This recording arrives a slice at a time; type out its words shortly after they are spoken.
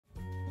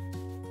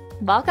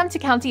Welcome to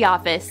County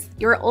Office,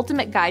 your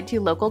ultimate guide to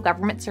local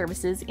government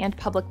services and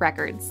public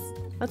records.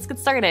 Let's get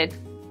started.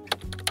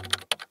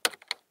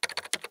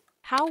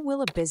 How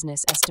will a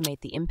business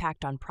estimate the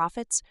impact on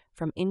profits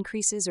from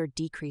increases or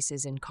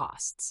decreases in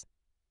costs?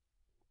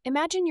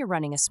 Imagine you're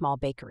running a small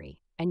bakery,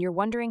 and you're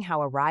wondering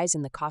how a rise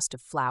in the cost of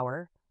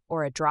flour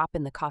or a drop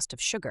in the cost of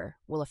sugar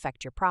will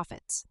affect your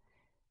profits.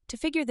 To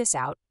figure this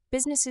out,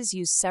 businesses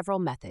use several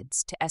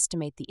methods to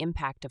estimate the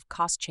impact of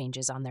cost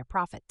changes on their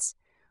profits.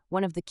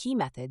 One of the key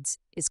methods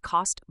is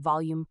cost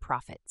volume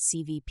profit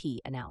 (CVP)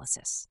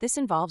 analysis. This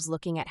involves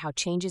looking at how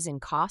changes in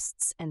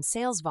costs and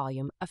sales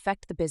volume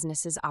affect the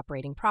business's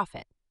operating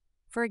profit.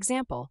 For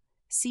example,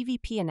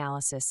 CVP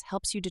analysis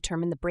helps you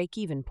determine the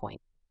break-even point,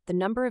 the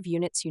number of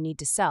units you need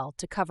to sell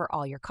to cover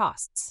all your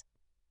costs.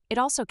 It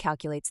also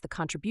calculates the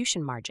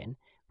contribution margin,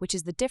 which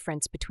is the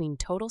difference between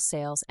total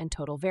sales and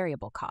total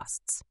variable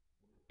costs.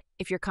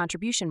 If your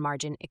contribution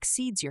margin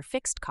exceeds your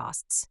fixed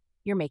costs,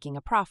 you're making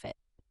a profit,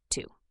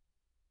 too.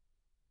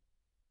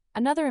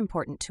 Another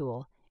important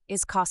tool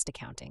is cost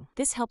accounting.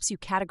 This helps you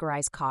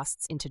categorize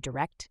costs into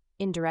direct,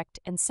 indirect,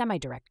 and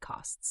semi-direct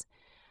costs.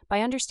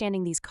 By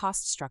understanding these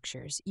cost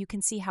structures, you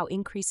can see how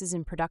increases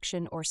in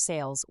production or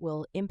sales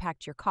will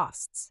impact your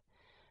costs.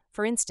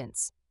 For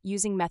instance,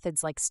 using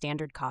methods like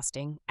standard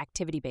costing,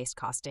 activity-based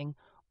costing,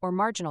 or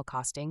marginal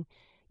costing,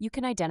 you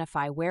can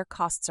identify where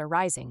costs are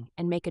rising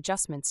and make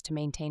adjustments to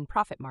maintain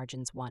profit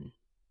margins.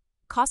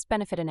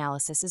 Cost-benefit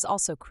analysis is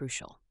also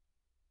crucial.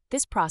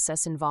 This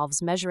process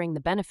involves measuring the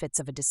benefits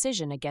of a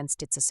decision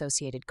against its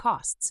associated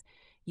costs.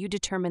 You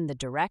determine the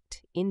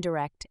direct,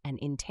 indirect, and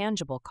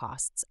intangible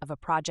costs of a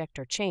project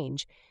or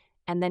change,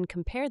 and then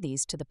compare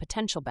these to the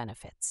potential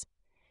benefits.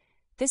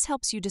 This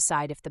helps you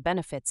decide if the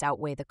benefits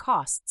outweigh the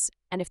costs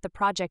and if the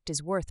project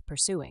is worth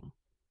pursuing.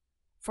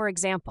 For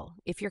example,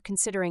 if you're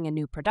considering a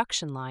new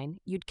production line,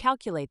 you'd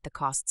calculate the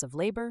costs of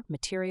labor,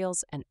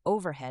 materials, and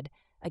overhead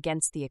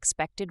against the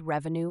expected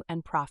revenue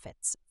and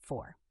profits.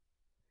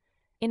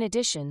 In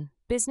addition,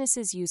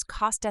 businesses use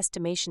cost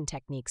estimation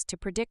techniques to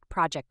predict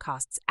project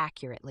costs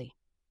accurately.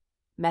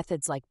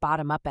 Methods like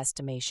bottom-up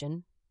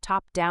estimation,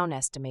 top-down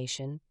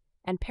estimation,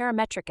 and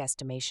parametric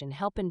estimation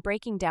help in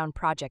breaking down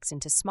projects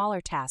into smaller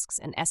tasks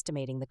and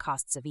estimating the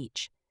costs of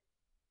each.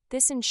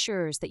 This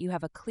ensures that you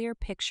have a clear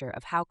picture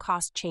of how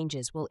cost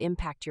changes will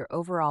impact your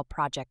overall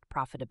project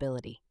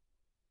profitability.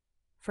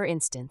 For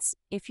instance,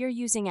 if you're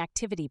using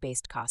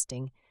activity-based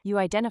costing, you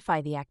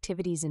identify the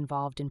activities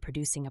involved in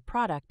producing a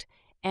product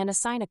and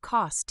assign a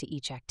cost to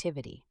each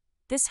activity.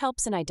 This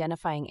helps in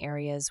identifying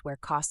areas where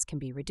costs can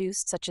be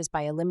reduced, such as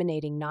by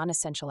eliminating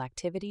non-essential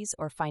activities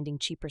or finding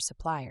cheaper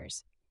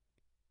suppliers.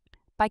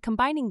 By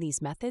combining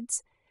these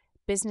methods,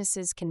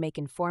 businesses can make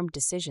informed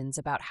decisions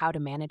about how to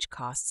manage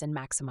costs and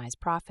maximize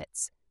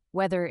profits.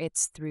 Whether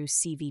it's through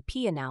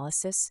CVP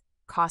analysis,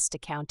 cost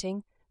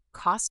accounting,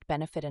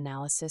 cost-benefit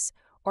analysis,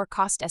 or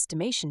cost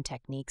estimation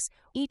techniques,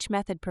 each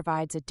method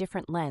provides a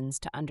different lens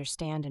to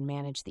understand and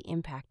manage the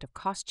impact of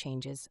cost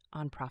changes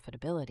on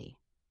profitability.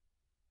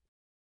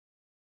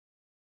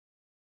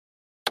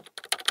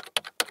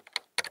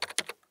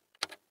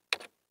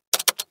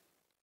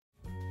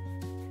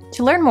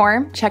 To learn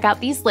more, check out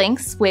these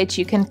links, which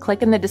you can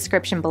click in the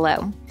description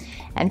below.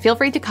 And feel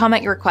free to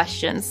comment your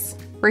questions.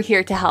 We're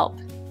here to help.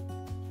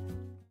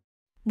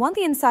 Want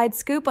the inside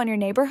scoop on your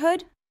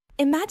neighborhood?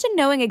 Imagine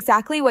knowing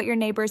exactly what your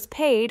neighbors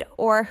paid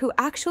or who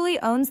actually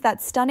owns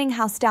that stunning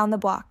house down the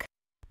block.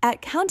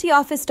 At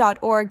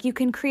countyoffice.org, you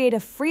can create a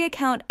free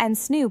account and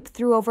snoop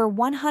through over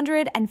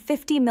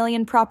 150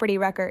 million property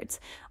records,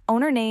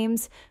 owner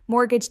names,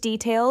 mortgage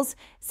details,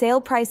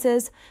 sale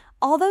prices,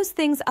 all those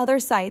things other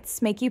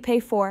sites make you pay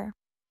for.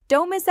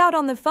 Don't miss out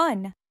on the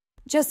fun.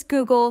 Just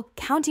Google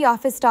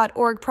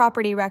countyoffice.org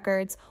property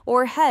records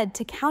or head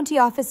to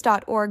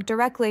countyoffice.org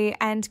directly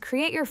and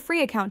create your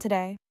free account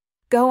today.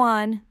 Go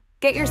on,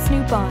 get your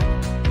snoop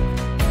on.